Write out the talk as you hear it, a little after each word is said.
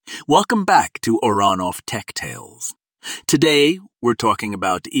Welcome back to Off Tech Tales. Today, we're talking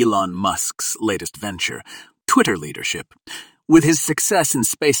about Elon Musk's latest venture, Twitter leadership. With his success in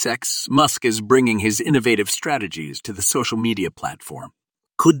SpaceX, Musk is bringing his innovative strategies to the social media platform.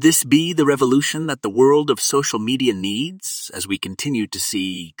 Could this be the revolution that the world of social media needs? As we continue to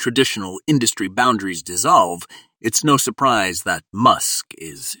see traditional industry boundaries dissolve, it's no surprise that Musk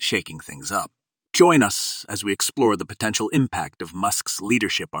is shaking things up. Join us as we explore the potential impact of Musk's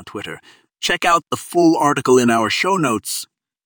leadership on Twitter. Check out the full article in our show notes